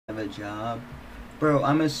have a job. Bro,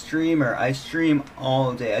 I'm a streamer. I stream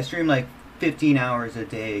all day. I stream like 15 hours a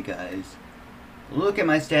day, guys. Look at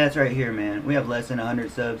my stats right here, man. We have less than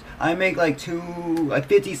 100 subs. I make like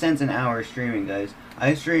 50 cents an hour streaming, guys.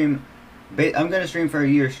 I'm gonna stream for a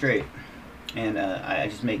year straight, and I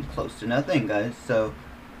just make close to nothing, guys. So,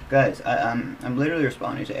 guys, I'm literally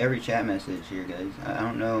responding to every chat message here, guys. I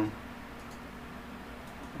don't know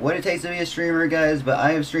what it takes to be a streamer, guys, but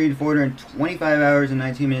I have streamed 425 hours and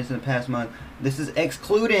 19 minutes in the past month. This is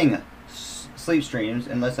excluding sleep streams,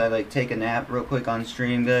 unless I like take a nap real quick on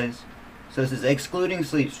stream, guys. So this is excluding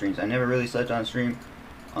sleep streams. I never really slept on stream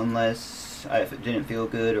unless I didn't feel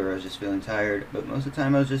good or I was just feeling tired. But most of the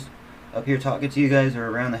time I was just up here talking to you guys or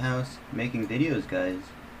around the house making videos, guys.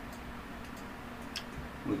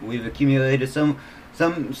 We've accumulated a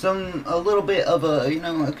little bit of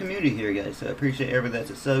a community here, guys. So I appreciate everybody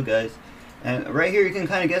that's a sub, guys. And right here you can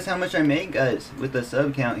kind of guess how much I make, guys, with the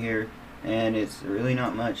sub count here, and it's really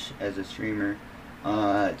not much as a streamer.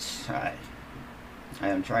 I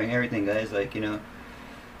am trying everything, guys. Like, you know,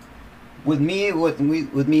 with me,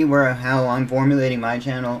 where how I'm formulating my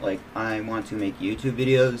channel, like I want to make YouTube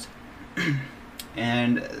videos,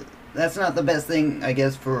 and that's not the best thing, I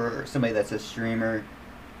guess, for somebody that's a streamer.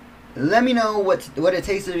 Let me know what it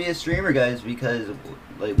takes to be a streamer, guys, because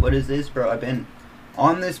like, what is this, bro? I've been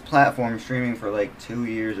on this platform streaming for like 2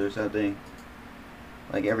 years or something,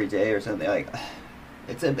 like every day or something. Like,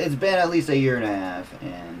 it's been at least a year and a half,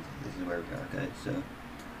 and this is where we are, guys. So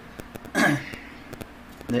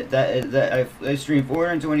I stream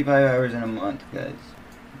 425 hours in a month, guys,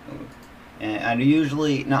 and I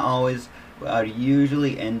usually, not always, but I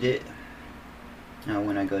usually end it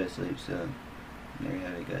when I go to sleep. So there you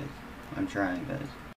have it, guys. I'm trying, guys.